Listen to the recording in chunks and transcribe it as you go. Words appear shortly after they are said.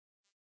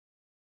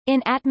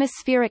In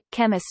atmospheric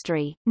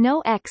chemistry,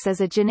 NOx is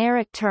a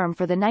generic term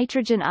for the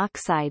nitrogen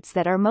oxides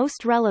that are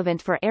most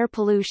relevant for air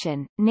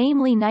pollution,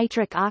 namely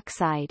nitric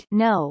oxide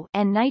 (NO)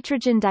 and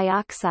nitrogen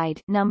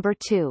dioxide number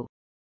 2.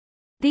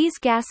 These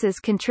gases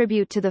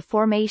contribute to the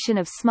formation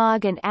of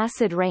smog and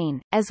acid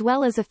rain, as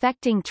well as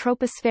affecting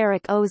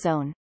tropospheric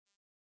ozone.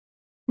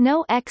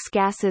 NOx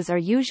gases are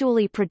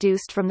usually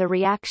produced from the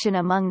reaction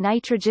among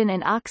nitrogen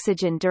and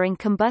oxygen during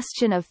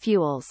combustion of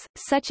fuels,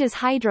 such as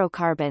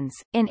hydrocarbons,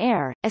 in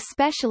air,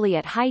 especially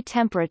at high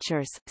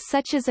temperatures,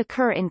 such as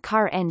occur in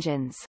car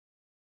engines.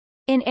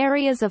 In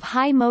areas of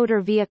high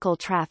motor vehicle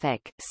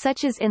traffic,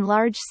 such as in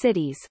large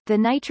cities, the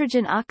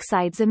nitrogen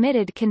oxides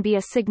emitted can be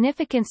a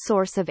significant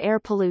source of air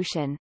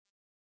pollution.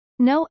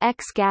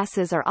 NOx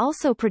gases are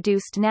also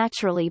produced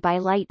naturally by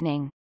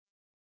lightning.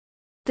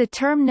 The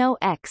term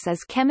NOx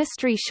is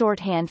chemistry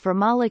shorthand for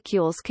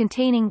molecules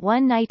containing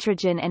one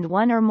nitrogen and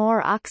one or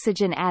more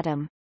oxygen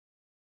atom.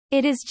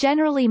 It is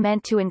generally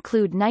meant to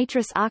include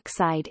nitrous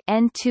oxide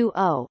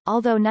N2O,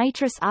 although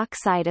nitrous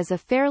oxide is a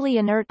fairly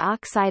inert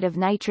oxide of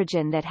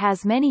nitrogen that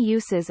has many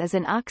uses as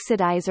an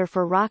oxidizer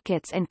for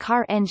rockets and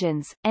car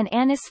engines, an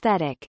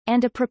anesthetic,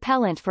 and a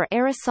propellant for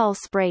aerosol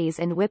sprays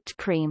and whipped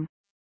cream.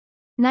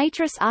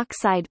 Nitrous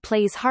oxide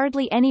plays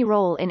hardly any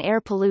role in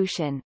air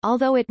pollution,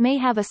 although it may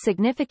have a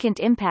significant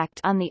impact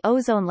on the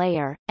ozone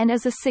layer, and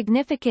is a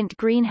significant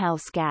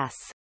greenhouse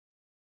gas.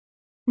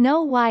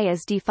 NO(Y)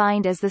 is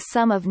defined as the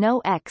sum of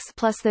NOx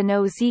plus the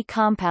NO(Z)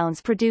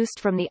 compounds produced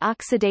from the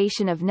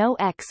oxidation of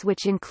NOx,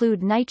 which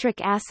include nitric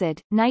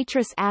acid,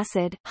 nitrous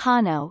acid,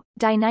 HONO,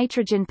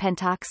 dinitrogen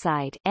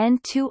pentoxide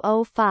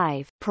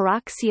N2O5,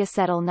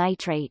 peroxyacetyl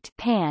nitrate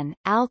PAN,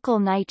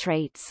 alkyl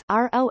nitrates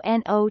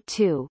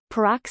RONO2,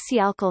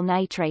 peroxyalkyl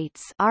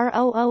nitrates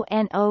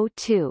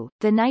ROONO2,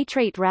 the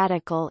nitrate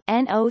radical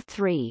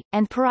NO3,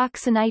 and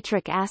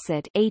peroxynitric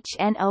acid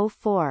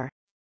HNO4.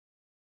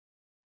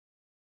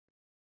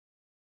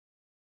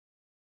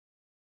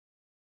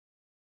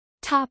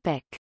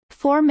 Topic: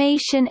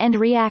 Formation and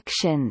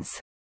reactions.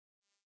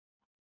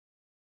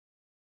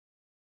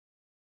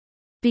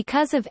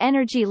 Because of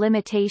energy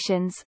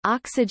limitations,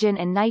 oxygen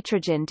and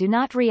nitrogen do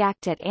not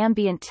react at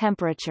ambient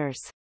temperatures.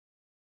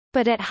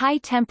 But at high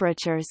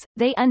temperatures,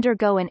 they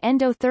undergo an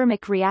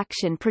endothermic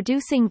reaction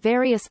producing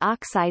various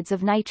oxides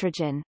of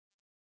nitrogen.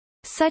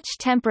 Such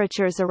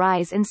temperatures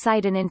arise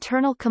inside an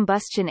internal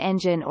combustion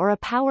engine or a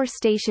power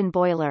station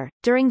boiler,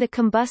 during the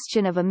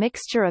combustion of a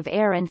mixture of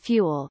air and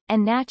fuel,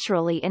 and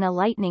naturally in a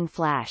lightning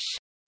flash.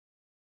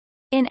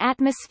 In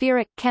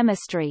atmospheric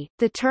chemistry,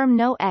 the term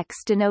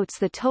NOx denotes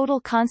the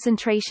total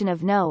concentration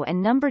of NO and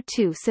number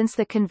 2, since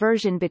the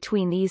conversion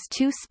between these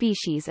two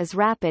species is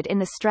rapid in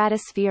the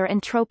stratosphere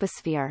and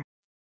troposphere.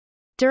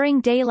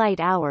 During daylight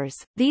hours,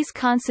 these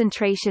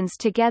concentrations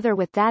together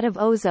with that of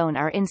ozone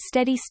are in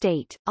steady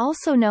state,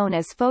 also known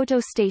as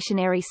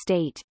photostationary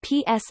state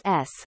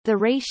 (PSS). The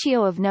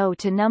ratio of NO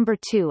to number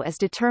 2 is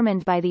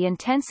determined by the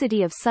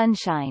intensity of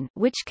sunshine,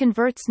 which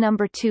converts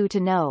number 2 to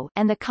NO,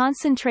 and the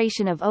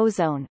concentration of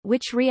ozone,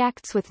 which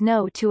reacts with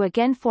NO to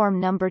again form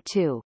number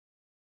 2.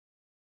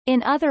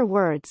 In other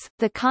words,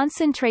 the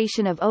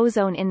concentration of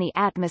ozone in the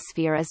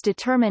atmosphere is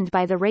determined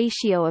by the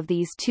ratio of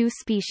these two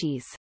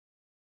species.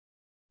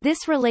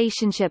 This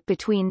relationship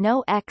between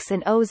NOx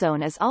and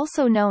ozone is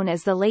also known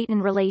as the Leighton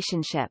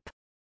relationship.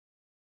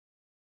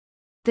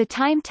 The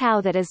time tau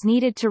that is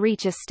needed to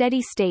reach a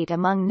steady state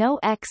among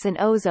NOx and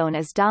ozone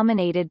is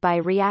dominated by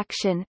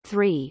reaction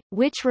 3,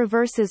 which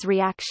reverses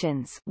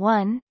reactions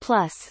 1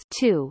 plus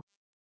 2.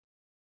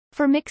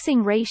 For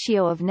mixing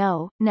ratio of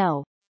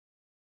NO.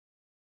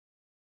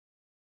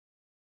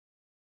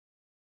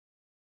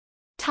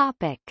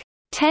 Topic: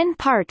 10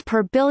 part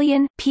per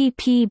billion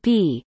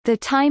ppb. The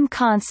time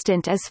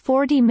constant is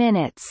 40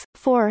 minutes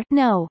for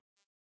NO.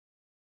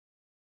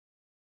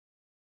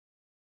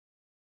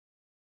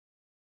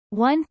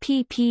 1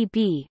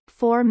 ppb,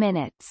 4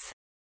 minutes.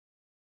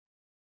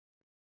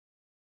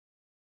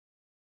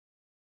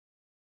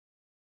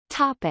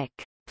 Topic: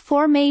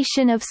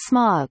 Formation of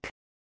smog.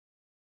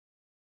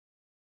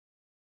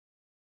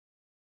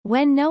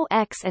 When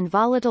NOx and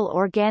volatile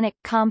organic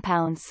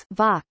compounds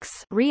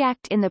 (VOCs)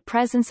 react in the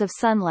presence of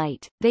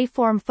sunlight, they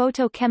form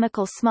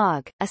photochemical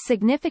smog, a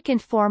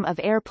significant form of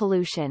air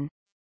pollution.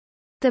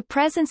 The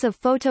presence of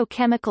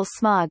photochemical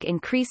smog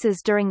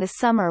increases during the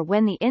summer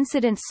when the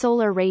incident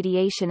solar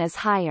radiation is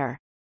higher.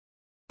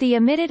 The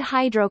emitted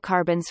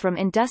hydrocarbons from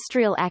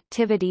industrial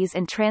activities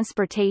and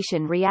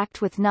transportation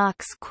react with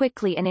NOx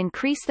quickly and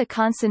increase the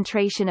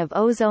concentration of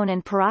ozone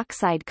and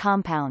peroxide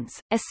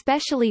compounds,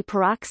 especially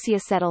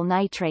peroxyacetyl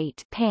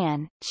nitrate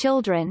 (PAN).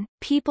 Children,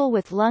 people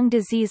with lung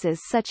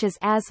diseases such as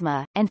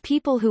asthma, and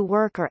people who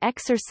work or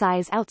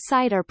exercise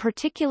outside are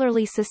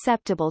particularly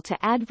susceptible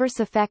to adverse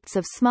effects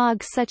of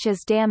smog, such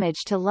as damage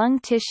to lung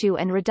tissue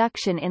and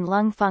reduction in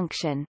lung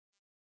function.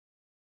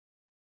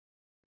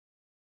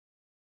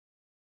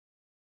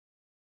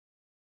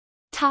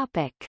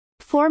 Topic: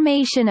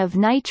 Formation of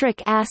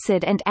nitric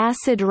acid and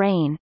acid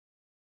rain.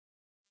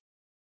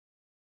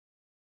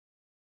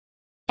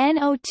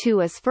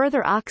 NO2 is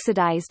further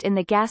oxidized in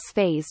the gas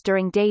phase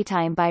during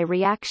daytime by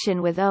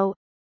reaction with O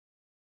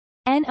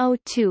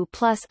NO2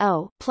 plus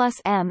O plus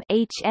M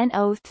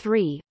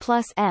HNO3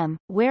 plus M,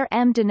 where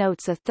M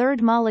denotes a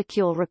third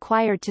molecule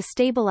required to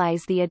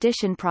stabilize the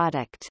addition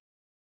product.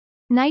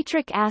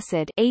 Nitric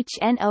acid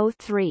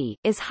HNO3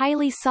 is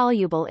highly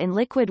soluble in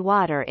liquid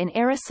water in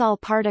aerosol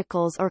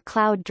particles or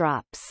cloud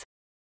drops.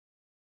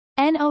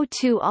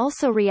 NO2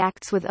 also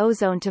reacts with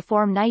ozone to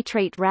form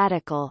nitrate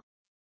radical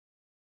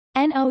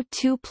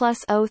NO2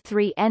 plus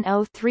O3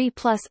 NO3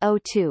 plus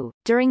O2.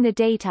 During the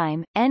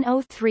daytime,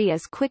 NO3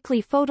 is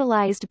quickly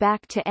photolysed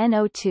back to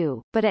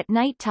NO2, but at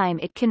nighttime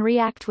it can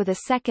react with a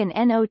second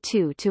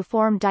NO2 to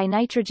form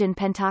dinitrogen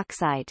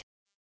pentoxide.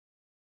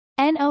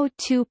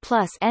 NO2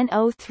 plus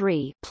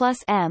NO3 plus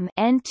M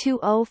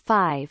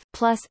N2O5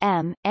 plus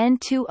M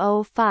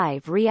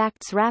N2O5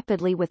 reacts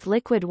rapidly with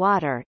liquid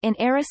water in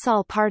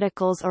aerosol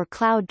particles or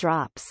cloud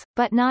drops,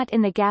 but not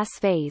in the gas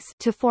phase,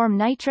 to form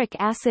nitric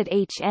acid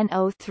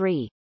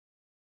HNO3.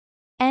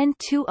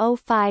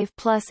 N2O5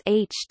 plus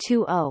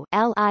H2O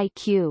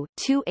LiQ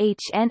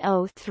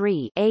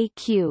 2HNO3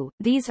 AQ.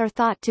 These are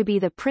thought to be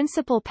the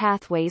principal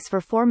pathways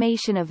for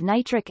formation of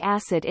nitric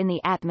acid in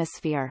the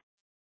atmosphere.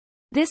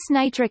 This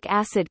nitric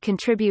acid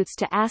contributes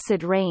to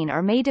acid rain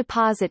or may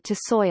deposit to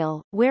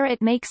soil, where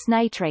it makes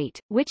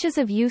nitrate, which is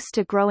of use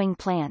to growing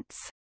plants.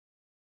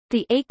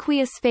 The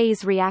aqueous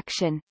phase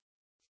reaction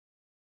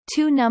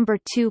 2 number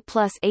 2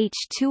 plus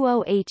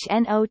H2O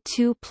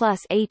HNO2 plus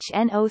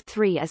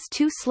HNO3 is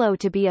too slow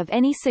to be of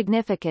any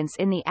significance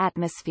in the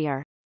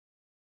atmosphere.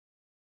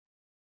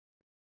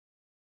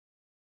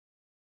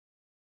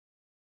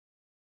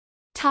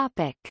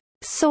 Topic.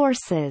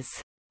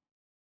 Sources.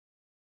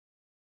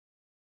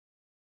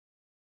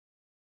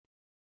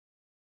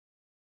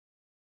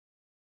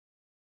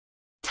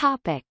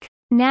 Topic.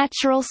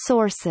 Natural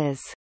sources.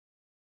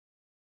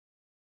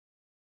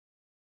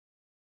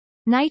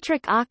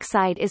 Nitric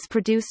oxide is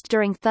produced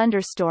during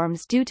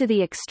thunderstorms due to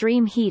the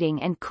extreme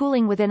heating and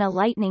cooling within a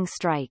lightning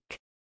strike.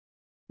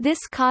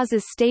 This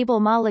causes stable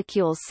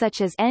molecules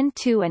such as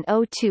N2 and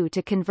O2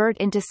 to convert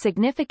into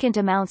significant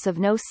amounts of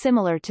NO,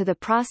 similar to the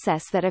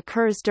process that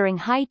occurs during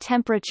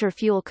high-temperature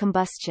fuel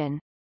combustion.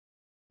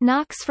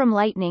 NOx from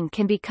lightning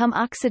can become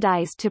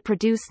oxidized to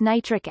produce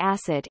nitric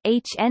acid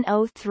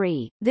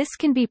HNO3. This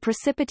can be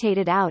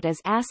precipitated out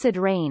as acid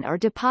rain or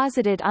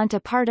deposited onto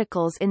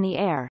particles in the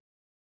air.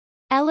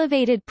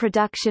 Elevated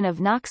production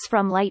of NOx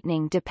from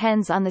lightning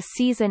depends on the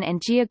season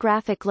and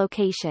geographic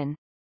location.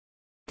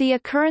 The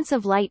occurrence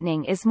of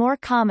lightning is more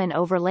common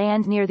over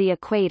land near the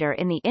equator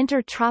in the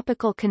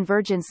Intertropical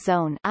Convergence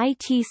Zone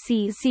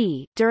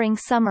 (ITCZ) during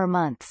summer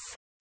months.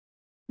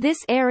 This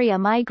area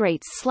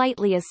migrates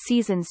slightly as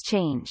seasons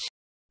change.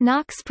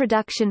 NOx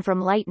production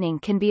from lightning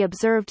can be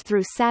observed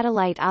through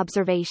satellite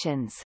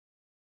observations.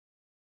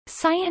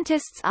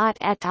 Scientists Ott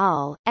et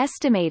al.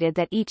 Estimated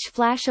that each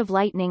flash of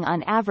lightning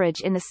on average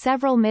in the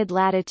several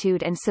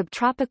mid-latitude and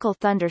subtropical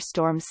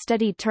thunderstorms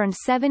studied turned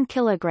 7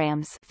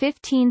 kilograms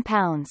 15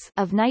 pounds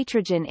of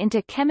nitrogen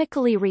into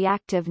chemically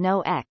reactive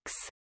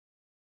NOx.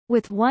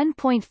 With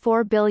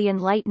 1.4 billion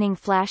lightning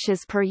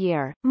flashes per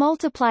year,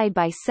 multiplied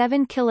by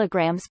 7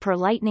 kilograms per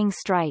lightning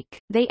strike,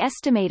 they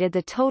estimated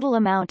the total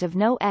amount of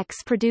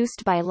NOx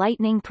produced by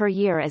lightning per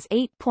year as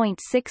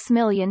 8.6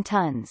 million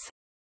tons.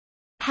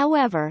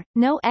 However,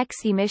 NOx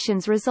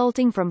emissions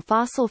resulting from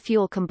fossil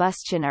fuel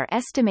combustion are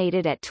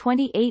estimated at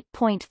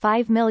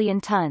 28.5 million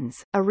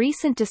tons. A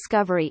recent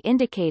discovery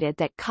indicated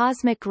that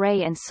cosmic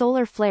ray and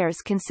solar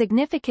flares can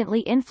significantly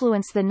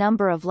influence the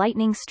number of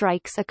lightning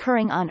strikes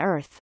occurring on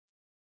Earth.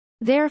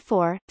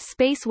 Therefore,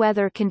 space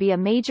weather can be a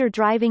major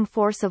driving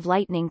force of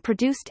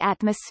lightning-produced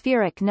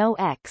atmospheric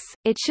NOx.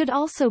 It should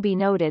also be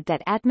noted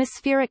that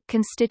atmospheric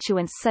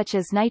constituents such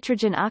as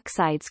nitrogen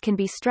oxides can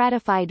be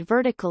stratified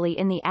vertically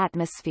in the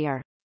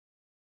atmosphere.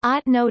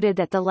 Ott noted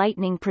that the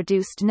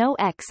lightning-produced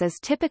NOx is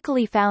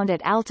typically found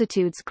at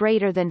altitudes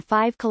greater than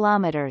 5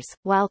 km,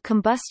 while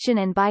combustion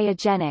and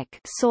biogenic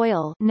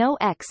soil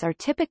NOx are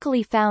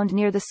typically found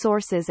near the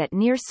sources at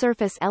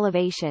near-surface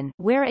elevation,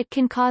 where it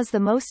can cause the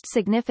most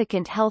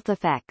significant health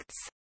effects.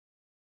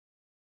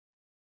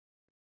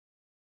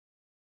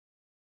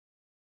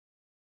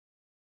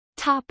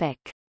 Topic.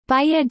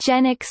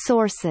 Biogenic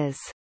sources.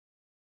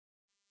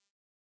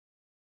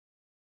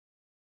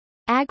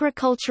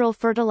 Agricultural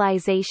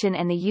fertilization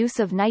and the use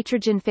of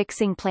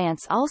nitrogen-fixing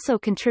plants also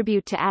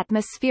contribute to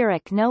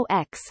atmospheric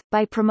NOx,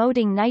 by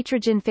promoting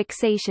nitrogen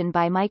fixation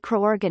by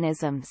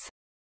microorganisms.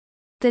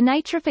 The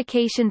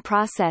nitrification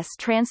process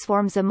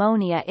transforms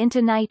ammonia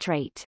into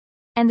nitrate.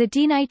 And the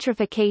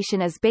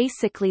denitrification is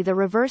basically the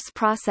reverse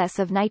process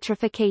of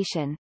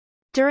nitrification.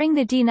 During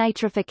the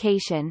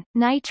denitrification,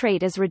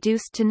 nitrate is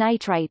reduced to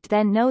nitrite,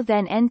 then NO,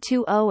 then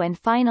N2O, and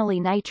finally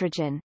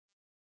nitrogen.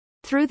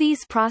 Through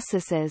these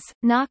processes,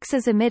 NOx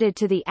is emitted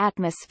to the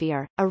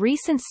atmosphere. A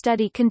recent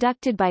study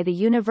conducted by the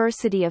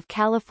University of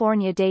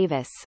California,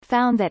 Davis,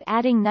 found that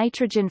adding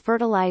nitrogen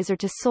fertilizer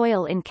to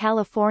soil in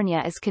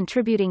California is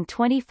contributing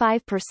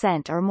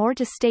 25% or more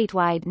to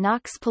statewide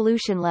NOx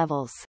pollution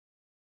levels.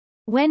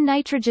 When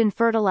nitrogen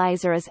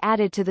fertilizer is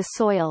added to the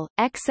soil,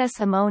 excess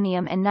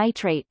ammonium and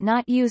nitrate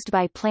not used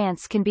by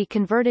plants can be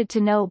converted to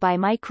NO by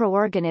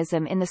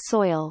microorganism in the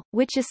soil,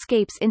 which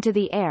escapes into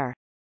the air.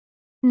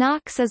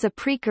 NOx is a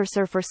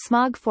precursor for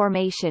smog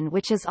formation,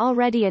 which is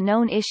already a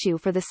known issue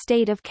for the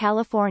state of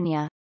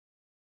California.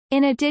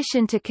 In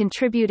addition to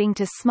contributing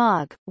to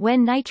smog,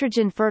 when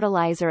nitrogen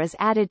fertilizer is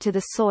added to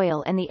the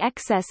soil and the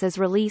excess is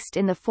released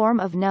in the form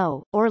of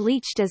NO, or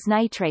leached as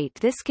nitrate,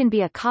 this can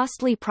be a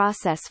costly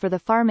process for the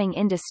farming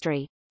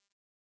industry.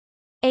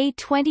 A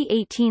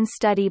 2018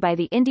 study by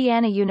the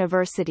Indiana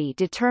University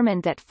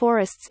determined that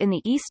forests in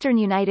the eastern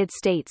United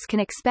States can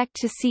expect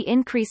to see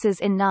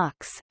increases in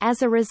NOx,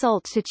 as a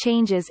result to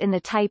changes in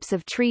the types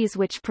of trees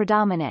which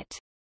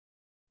predominate.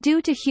 Due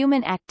to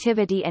human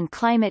activity and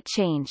climate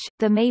change,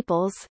 the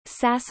maples,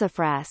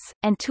 sassafras,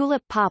 and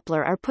tulip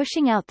poplar are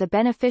pushing out the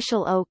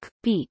beneficial oak,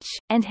 beech,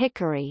 and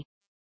hickory.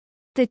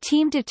 The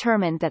team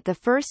determined that the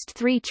first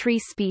three tree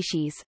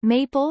species,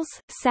 maples,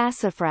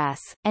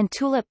 sassafras, and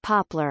tulip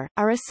poplar,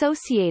 are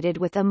associated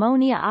with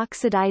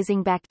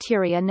ammonia-oxidizing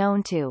bacteria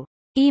known to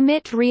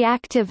emit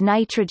reactive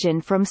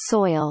nitrogen from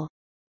soil.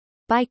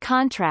 By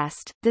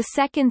contrast, the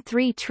second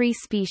three tree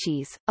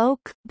species,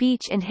 oak,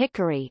 beech and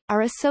hickory,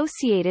 are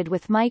associated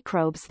with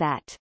microbes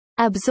that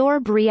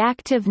absorb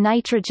reactive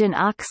nitrogen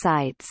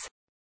oxides,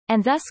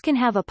 and thus can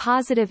have a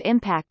positive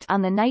impact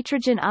on the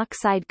nitrogen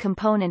oxide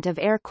component of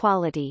air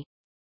quality.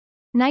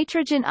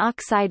 Nitrogen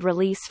oxide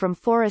release from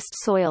forest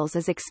soils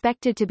is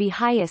expected to be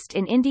highest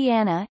in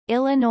Indiana,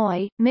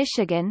 Illinois,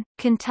 Michigan,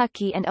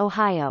 Kentucky and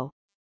Ohio.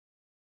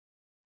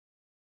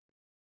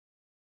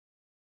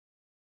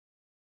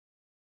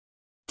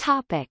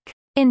 Topic: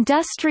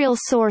 Industrial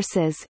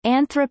sources,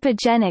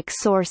 anthropogenic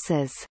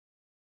sources.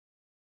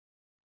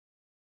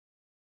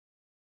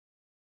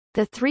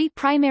 The three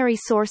primary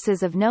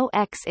sources of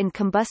NOx in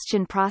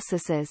combustion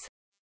processes: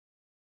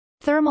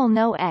 thermal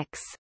NOx,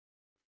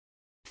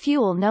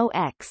 fuel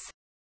NOx,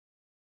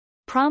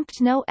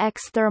 prompt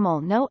NOx.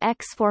 Thermal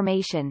NOx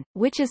formation,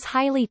 which is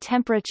highly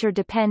temperature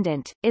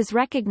dependent, is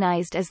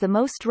recognized as the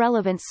most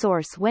relevant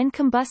source when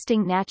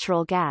combusting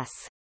natural gas.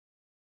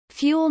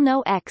 Fuel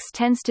NOx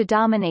tends to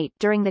dominate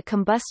during the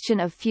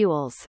combustion of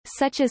fuels,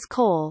 such as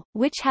coal,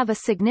 which have a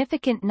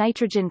significant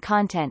nitrogen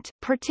content,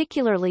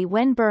 particularly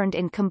when burned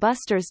in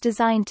combustors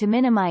designed to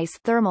minimize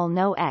thermal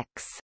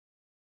NOx.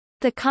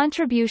 The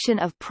contribution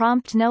of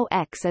prompt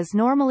NOx is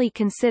normally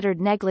considered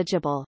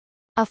negligible.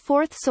 A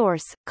fourth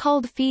source,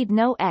 called feed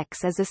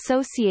NOx, is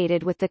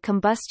associated with the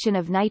combustion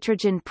of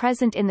nitrogen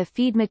present in the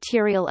feed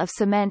material of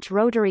cement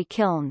rotary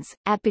kilns,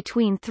 at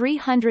between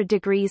 300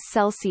 degrees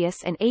Celsius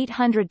and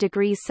 800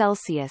 degrees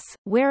Celsius,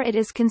 where it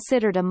is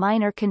considered a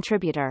minor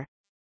contributor.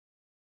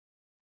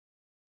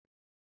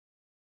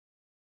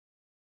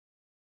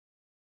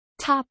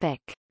 Topic: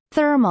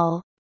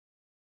 Thermal.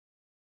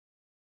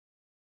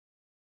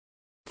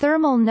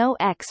 Thermal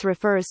NOx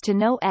refers to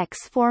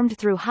NOx formed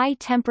through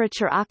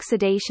high-temperature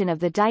oxidation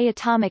of the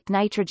diatomic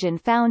nitrogen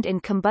found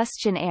in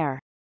combustion air.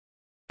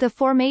 The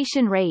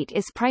formation rate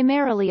is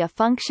primarily a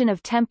function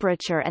of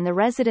temperature and the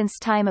residence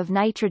time of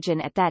nitrogen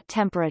at that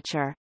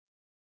temperature.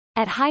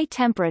 At high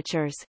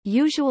temperatures,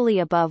 usually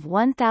above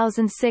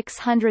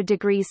 1,600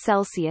 degrees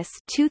Celsius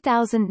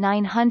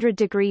 (2,900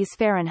 degrees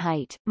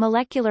Fahrenheit),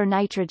 molecular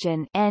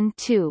nitrogen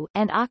N2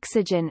 and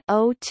oxygen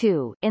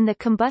O2 in the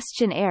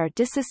combustion air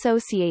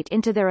dissociate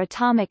into their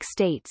atomic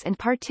states and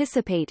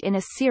participate in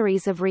a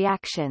series of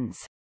reactions.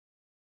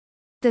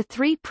 The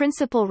three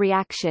principal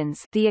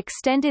reactions, the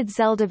extended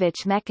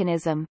Zeldovich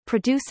mechanism,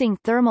 producing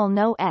thermal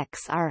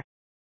NOx, are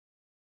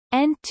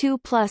N2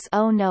 plus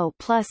O NO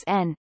plus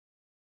N,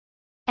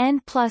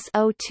 N plus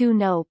O2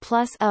 NO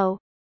plus O,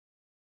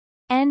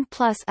 N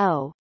plus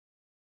O.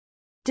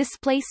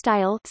 Display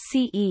style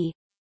CE.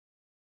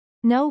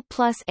 NO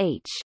plus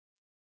H.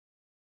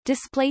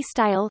 Display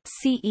style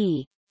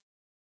CE.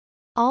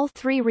 All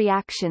three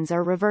reactions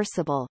are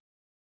reversible.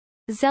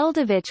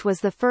 Zeldovich was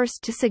the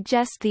first to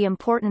suggest the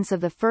importance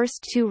of the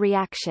first two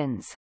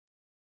reactions.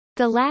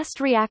 The last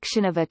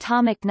reaction of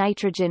atomic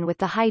nitrogen with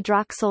the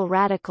hydroxyl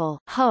radical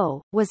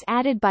HO was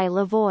added by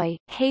Lavoie,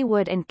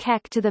 Haywood and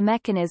Keck to the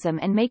mechanism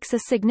and makes a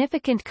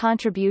significant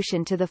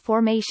contribution to the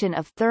formation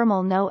of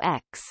thermal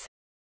NOx.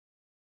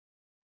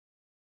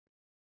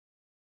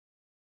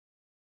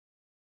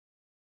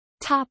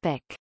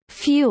 Topic: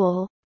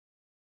 Fuel.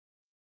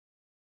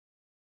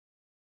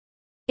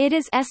 It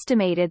is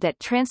estimated that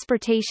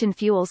transportation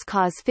fuels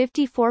cause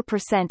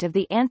 54% of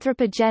the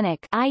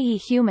anthropogenic, i.e.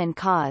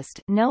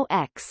 human-caused,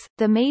 NOx.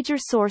 The major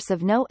source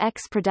of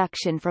NOx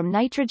production from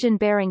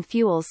nitrogen-bearing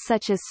fuels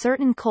such as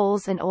certain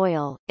coals and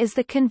oil, is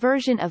the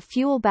conversion of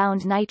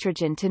fuel-bound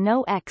nitrogen to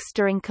NOx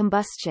during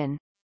combustion.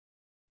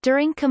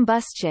 During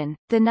combustion,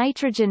 the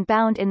nitrogen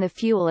bound in the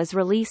fuel is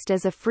released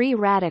as a free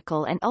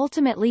radical and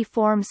ultimately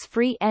forms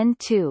free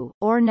N2,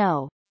 or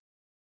NO.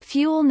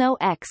 Fuel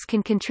NOx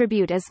can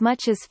contribute as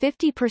much as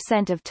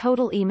 50% of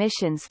total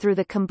emissions through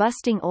the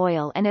combusting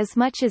oil and as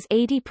much as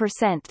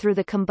 80% through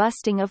the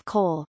combusting of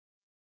coal.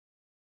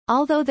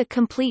 Although the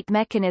complete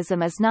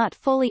mechanism is not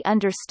fully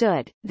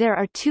understood, there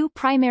are two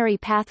primary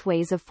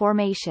pathways of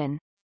formation.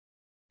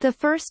 The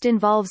first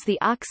involves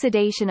the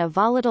oxidation of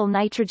volatile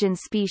nitrogen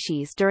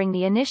species during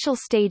the initial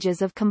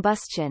stages of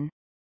combustion.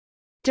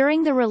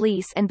 During the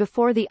release and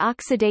before the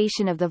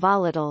oxidation of the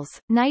volatiles,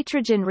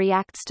 nitrogen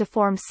reacts to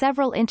form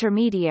several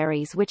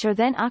intermediaries which are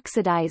then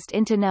oxidized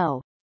into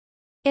NO.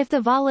 If the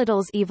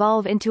volatiles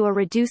evolve into a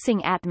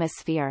reducing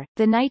atmosphere,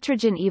 the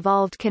nitrogen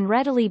evolved can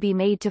readily be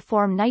made to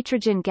form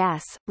nitrogen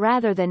gas,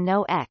 rather than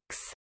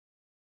NOx.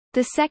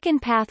 The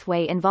second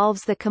pathway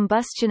involves the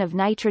combustion of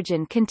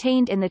nitrogen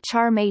contained in the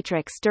char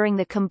matrix during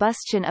the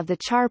combustion of the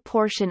char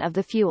portion of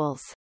the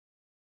fuels.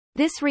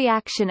 This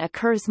reaction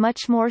occurs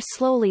much more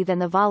slowly than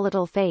the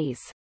volatile phase.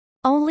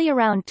 Only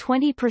around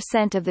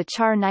 20% of the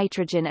char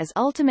nitrogen is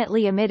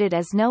ultimately emitted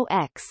as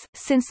NOx,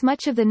 since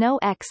much of the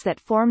NOx that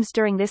forms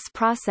during this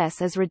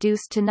process is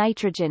reduced to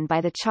nitrogen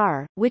by the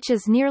char, which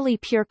is nearly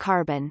pure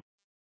carbon.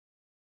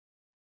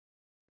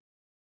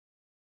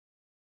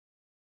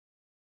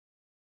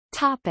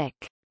 Topic.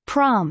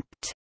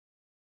 Prompt.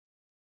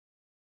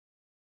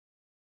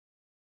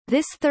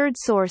 This third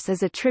source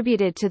is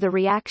attributed to the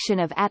reaction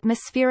of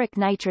atmospheric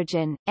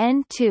nitrogen,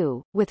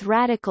 N2, with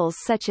radicals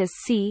such as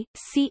C,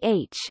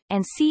 CH,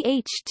 and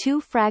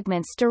CH2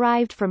 fragments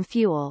derived from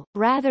fuel,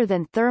 rather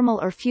than thermal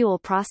or fuel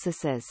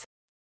processes.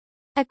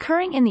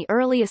 Occurring in the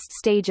earliest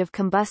stage of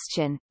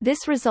combustion,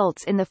 this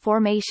results in the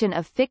formation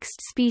of fixed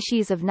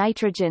species of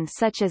nitrogen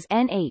such as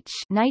NH,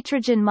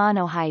 nitrogen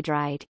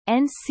monohydride,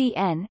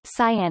 NCN,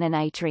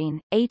 cyanonitrine,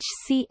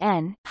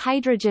 HCN,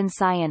 hydrogen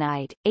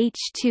cyanide,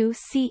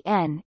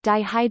 H2CN,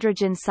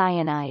 dihydrogen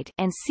cyanide,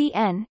 and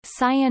CN,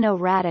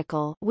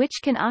 cyano-radical,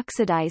 which can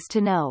oxidize to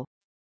NO.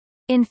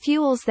 In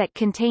fuels that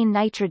contain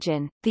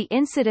nitrogen, the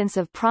incidence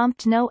of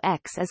prompt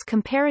NOx is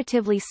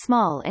comparatively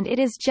small and it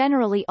is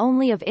generally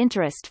only of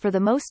interest for the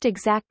most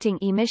exacting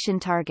emission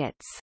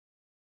targets.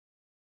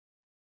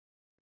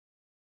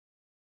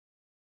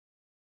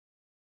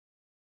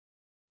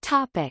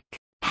 Topic: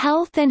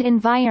 Health and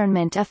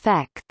environment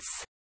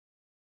effects.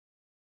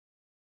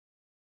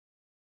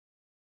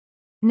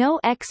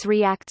 NOx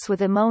reacts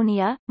with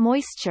ammonia,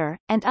 moisture,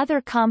 and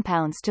other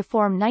compounds to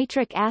form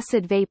nitric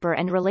acid vapor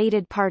and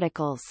related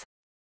particles.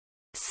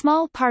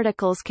 Small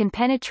particles can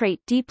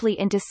penetrate deeply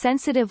into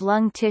sensitive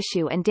lung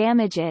tissue and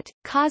damage it,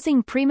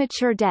 causing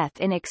premature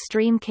death in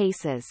extreme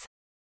cases.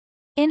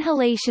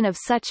 Inhalation of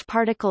such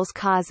particles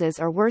causes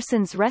or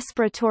worsens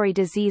respiratory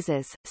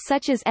diseases,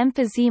 such as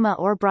emphysema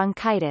or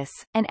bronchitis,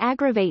 and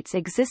aggravates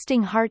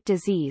existing heart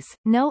disease.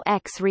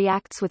 NOx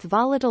reacts with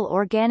volatile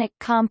organic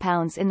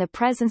compounds in the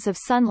presence of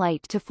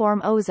sunlight to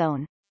form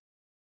ozone.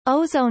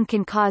 Ozone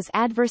can cause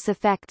adverse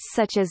effects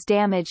such as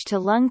damage to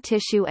lung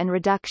tissue and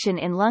reduction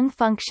in lung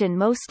function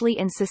mostly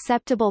in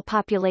susceptible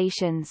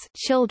populations,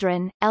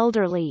 children,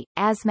 elderly,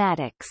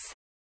 asthmatics.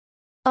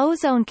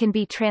 Ozone can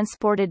be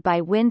transported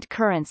by wind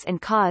currents and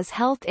cause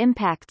health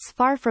impacts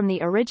far from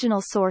the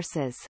original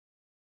sources.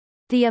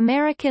 The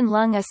American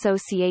Lung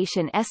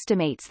Association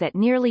estimates that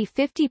nearly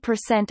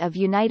 50% of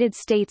United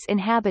States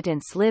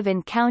inhabitants live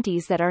in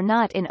counties that are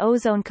not in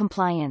ozone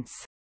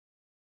compliance.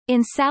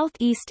 In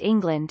southeast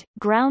England,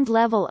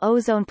 ground-level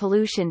ozone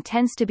pollution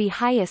tends to be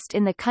highest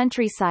in the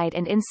countryside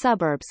and in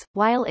suburbs,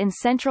 while in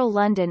central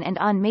London and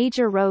on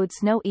major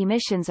roads no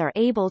emissions are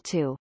able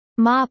to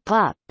mop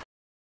up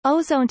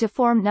ozone to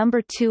form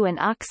number 2 and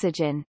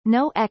oxygen.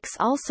 NOx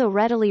also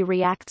readily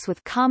reacts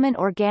with common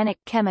organic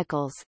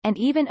chemicals, and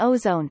even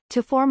ozone,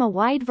 to form a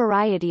wide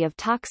variety of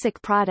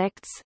toxic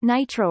products,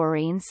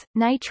 nitroarenes,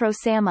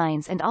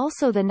 nitrosamines and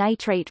also the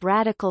nitrate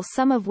radical,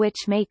 some of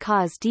which may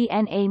cause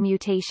DNA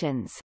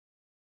mutations.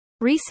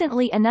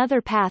 Recently another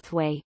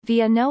pathway,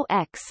 via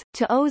NOx,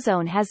 to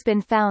ozone has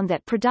been found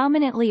that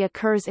predominantly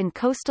occurs in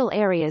coastal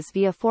areas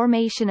via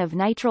formation of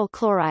nitrile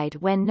chloride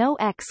when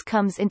NOx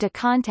comes into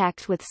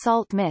contact with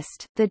salt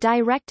mist. The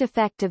direct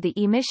effect of the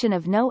emission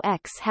of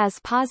NOx has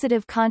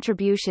positive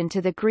contribution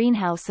to the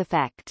greenhouse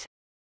effect.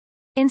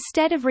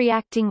 Instead of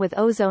reacting with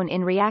ozone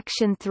in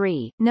reaction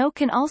 3, NO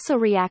can also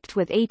react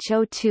with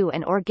HO2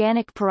 and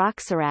organic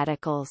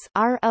peroxyradicals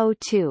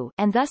RO2,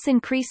 and thus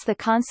increase the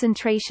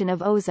concentration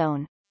of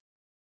ozone.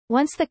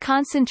 Once the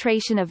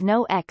concentration of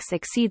NOx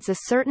exceeds a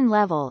certain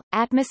level,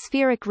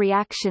 atmospheric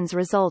reactions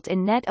result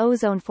in net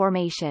ozone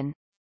formation.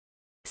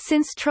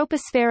 Since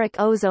tropospheric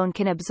ozone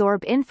can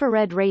absorb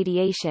infrared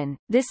radiation,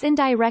 this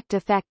indirect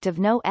effect of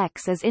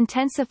NOx is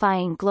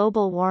intensifying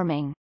global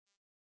warming.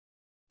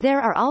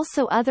 There are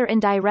also other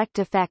indirect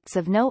effects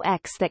of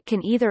NOx that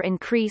can either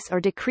increase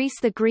or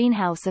decrease the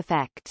greenhouse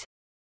effect.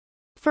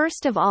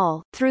 First of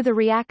all, through the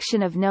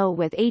reaction of NO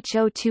with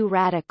HO2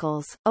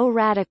 radicals, O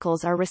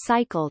radicals are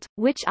recycled,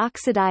 which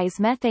oxidize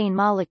methane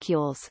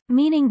molecules,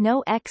 meaning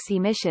NOx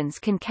emissions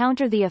can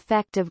counter the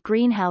effect of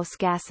greenhouse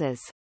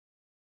gases.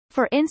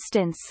 For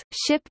instance,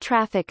 ship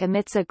traffic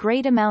emits a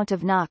great amount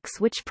of NOx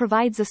which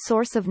provides a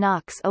source of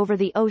NOx over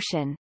the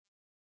ocean.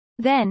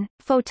 Then,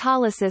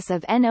 photolysis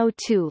of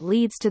NO2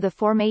 leads to the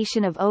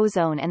formation of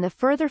ozone and the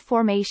further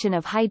formation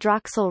of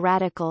hydroxyl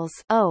radicals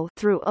O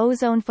through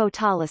ozone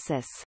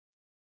photolysis.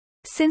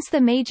 Since the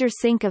major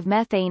sink of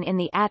methane in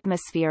the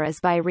atmosphere is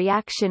by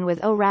reaction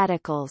with O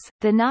radicals,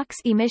 the NOx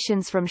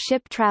emissions from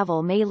ship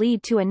travel may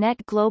lead to a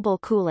net global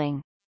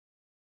cooling.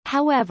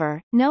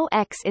 However,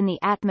 NOx in the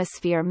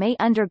atmosphere may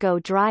undergo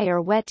dry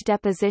or wet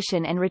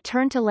deposition and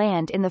return to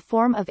land in the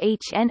form of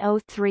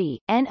HNO3,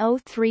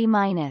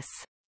 NO3-.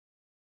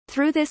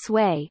 Through this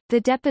way,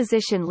 the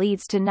deposition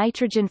leads to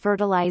nitrogen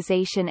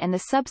fertilization and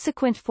the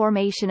subsequent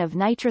formation of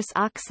nitrous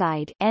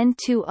oxide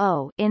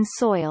N2O in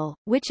soil,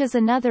 which is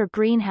another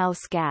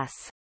greenhouse gas.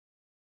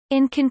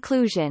 In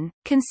conclusion,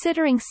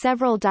 considering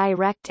several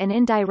direct and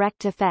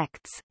indirect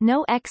effects,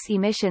 NOx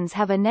emissions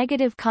have a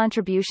negative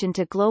contribution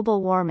to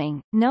global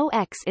warming.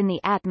 NOx in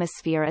the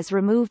atmosphere is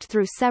removed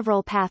through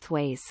several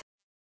pathways.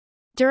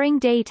 During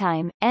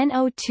daytime,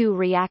 NO2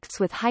 reacts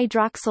with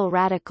hydroxyl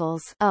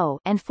radicals O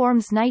and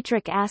forms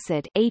nitric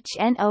acid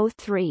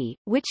HNO3,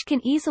 which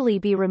can easily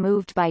be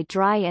removed by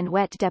dry and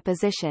wet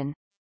deposition.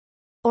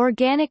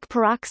 Organic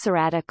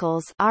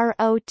peroxyradicals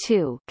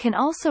RO2 can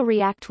also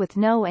react with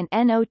NO and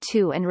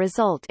NO2 and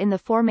result in the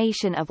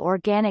formation of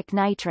organic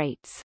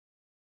nitrates.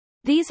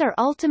 These are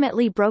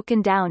ultimately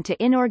broken down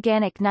to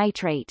inorganic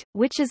nitrate,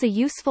 which is a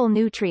useful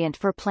nutrient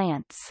for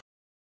plants.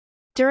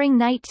 During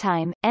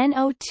nighttime,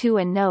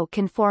 NO2 and NO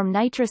can form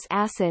nitrous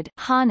acid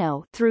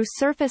HNO through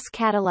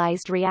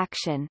surface-catalyzed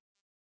reaction.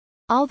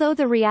 Although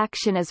the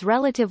reaction is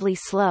relatively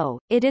slow,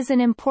 it is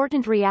an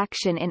important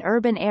reaction in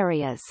urban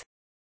areas.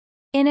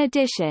 In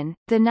addition,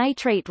 the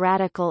nitrate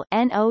radical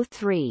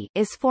NO3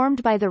 is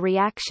formed by the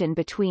reaction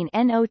between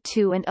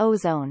NO2 and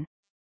ozone.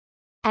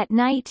 At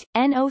night,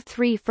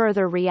 NO3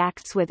 further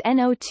reacts with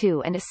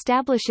NO2 and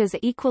establishes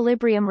an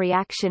equilibrium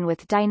reaction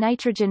with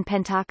dinitrogen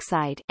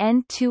pentoxide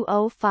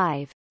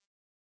N2O5.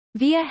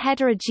 Via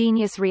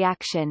heterogeneous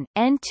reaction,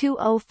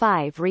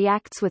 N2O5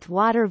 reacts with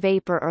water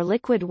vapor or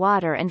liquid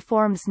water and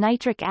forms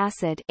nitric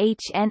acid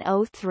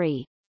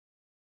HNO3.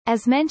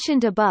 As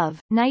mentioned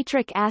above,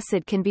 nitric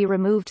acid can be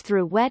removed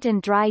through wet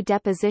and dry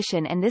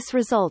deposition, and this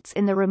results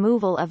in the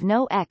removal of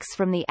NOx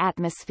from the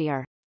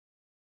atmosphere.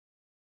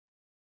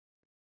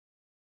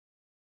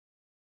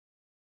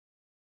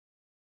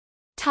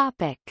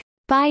 Topic: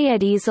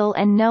 Biodiesel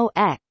and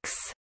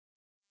NOx.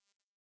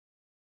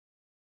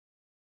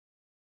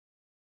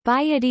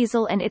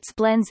 Biodiesel and its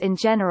blends in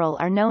general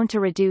are known to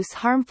reduce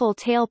harmful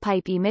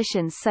tailpipe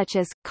emissions such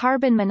as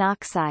carbon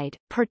monoxide,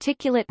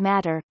 particulate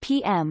matter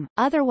 (PM),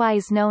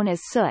 otherwise known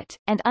as soot,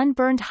 and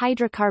unburned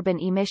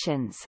hydrocarbon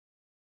emissions.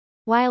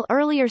 While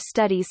earlier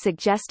studies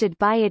suggested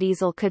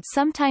biodiesel could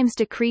sometimes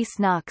decrease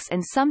NOx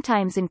and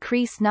sometimes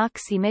increase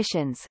NOx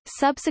emissions,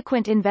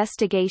 subsequent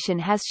investigation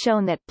has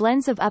shown that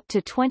blends of up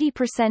to 20%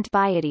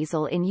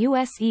 biodiesel in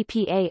US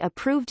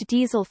EPA-approved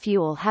diesel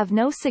fuel have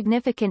no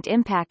significant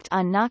impact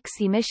on NOx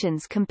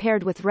emissions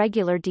compared with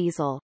regular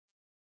diesel.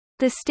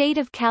 The state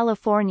of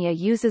California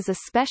uses a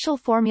special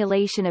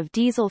formulation of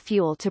diesel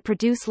fuel to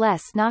produce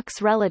less NOx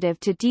relative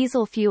to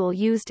diesel fuel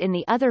used in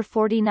the other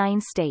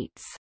 49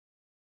 states.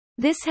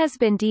 This has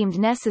been deemed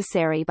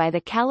necessary by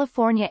the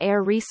California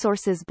Air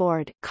Resources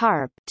Board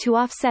 (CARB) to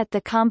offset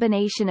the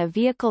combination of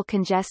vehicle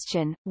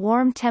congestion,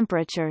 warm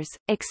temperatures,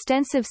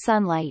 extensive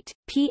sunlight,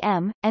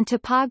 PM, and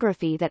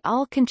topography that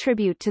all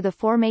contribute to the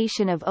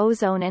formation of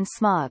ozone and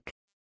smog.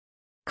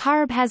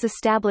 CARB has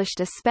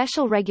established a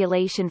special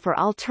regulation for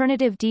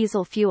alternative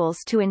diesel fuels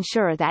to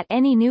ensure that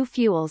any new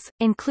fuels,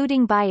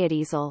 including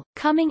biodiesel,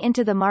 coming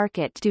into the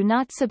market do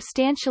not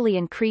substantially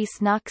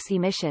increase NOx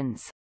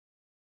emissions.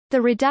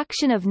 The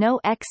reduction of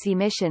NOx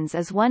emissions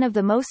is one of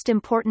the most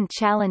important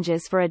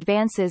challenges for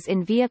advances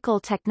in vehicle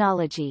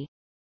technology.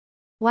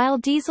 While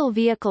diesel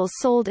vehicles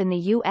sold in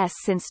the U.S.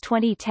 since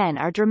 2010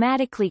 are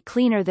dramatically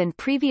cleaner than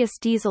previous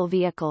diesel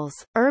vehicles,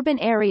 urban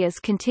areas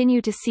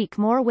continue to seek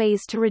more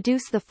ways to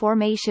reduce the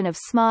formation of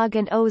smog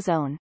and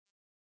ozone.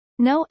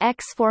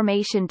 NOx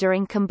formation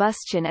during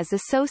combustion is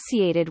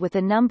associated with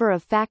a number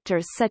of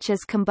factors such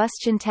as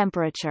combustion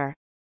temperature.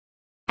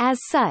 As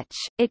such,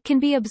 it can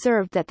be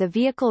observed that the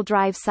vehicle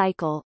drive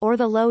cycle, or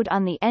the load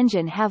on the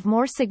engine, have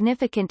more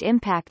significant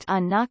impact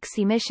on NOx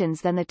emissions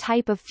than the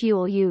type of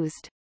fuel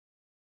used.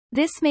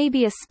 This may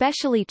be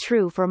especially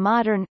true for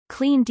modern,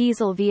 clean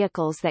diesel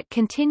vehicles that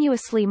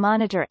continuously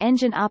monitor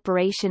engine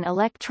operation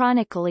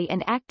electronically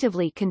and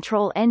actively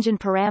control engine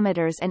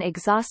parameters and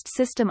exhaust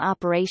system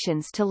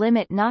operations to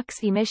limit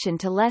NOx emission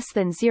to less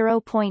than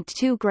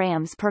 0.2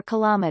 grams per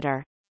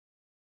kilometer.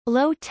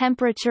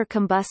 Low-temperature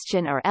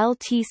combustion or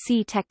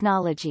LTC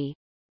technology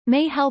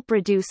may help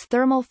reduce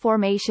thermal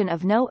formation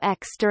of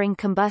NOx during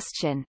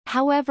combustion,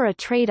 however a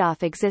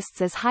trade-off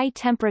exists as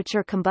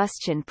high-temperature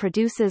combustion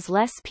produces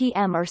less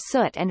PM or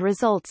soot and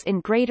results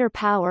in greater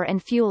power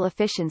and fuel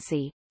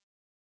efficiency.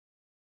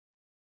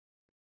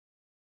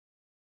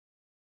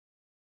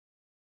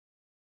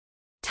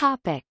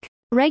 Topic: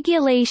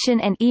 Regulation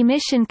and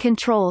emission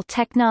control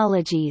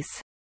technologies.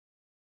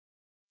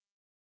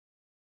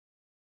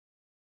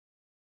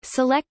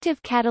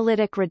 Selective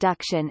catalytic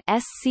reduction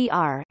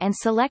 (SCR) and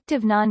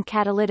selective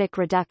non-catalytic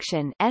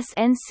reduction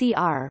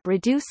 (SNCR)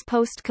 reduce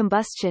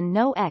post-combustion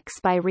NOx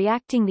by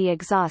reacting the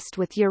exhaust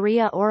with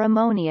urea or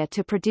ammonia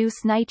to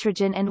produce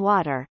nitrogen and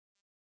water.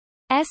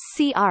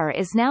 SCR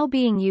is now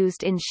being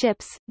used in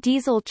ships,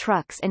 diesel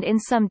trucks and in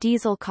some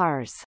diesel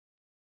cars.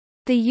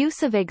 The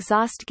use of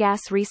exhaust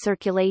gas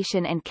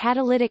recirculation and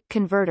catalytic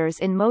converters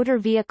in motor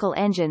vehicle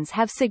engines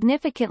have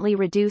significantly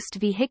reduced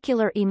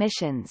vehicular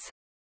emissions.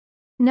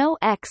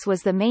 NOx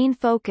was the main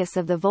focus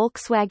of the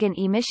Volkswagen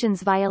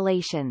emissions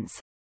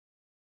violations.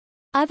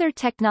 Other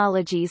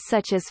technologies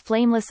such as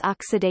flameless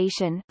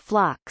oxidation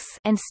 (FLOX)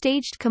 and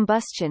staged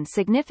combustion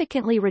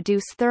significantly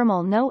reduce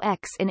thermal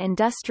NOx in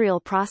industrial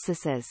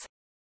processes.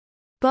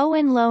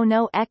 Bowen low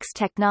NOx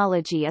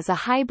technology is a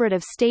hybrid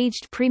of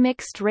staged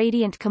premixed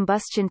radiant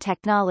combustion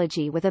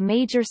technology with a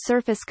major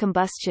surface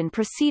combustion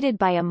preceded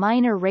by a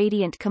minor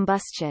radiant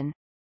combustion.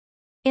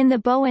 In the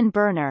Bowen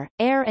burner,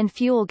 air and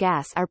fuel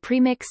gas are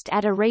premixed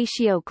at a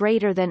ratio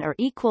greater than or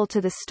equal to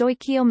the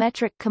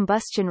stoichiometric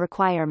combustion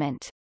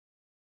requirement.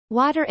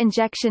 Water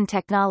injection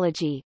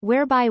technology,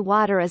 whereby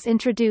water is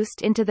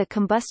introduced into the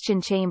combustion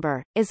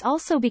chamber, is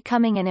also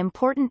becoming an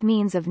important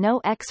means of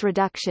NOx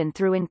reduction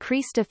through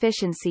increased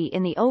efficiency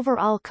in the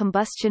overall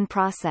combustion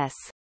process.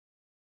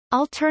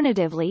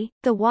 Alternatively,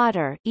 the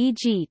water,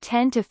 e.g.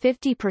 10 to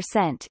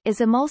 50%, is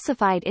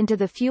emulsified into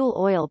the fuel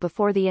oil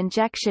before the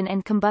injection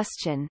and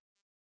combustion.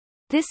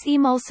 This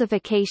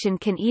emulsification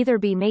can either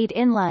be made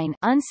inline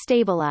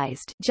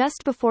unstabilized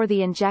just before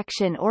the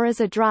injection or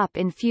as a drop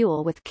in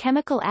fuel with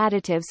chemical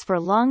additives for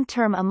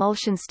long-term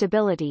emulsion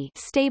stability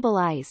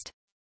stabilized.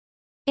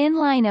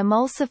 Inline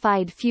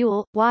emulsified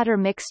fuel-water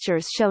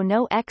mixtures show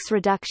NOx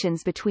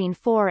reductions between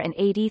 4 and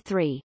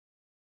 83.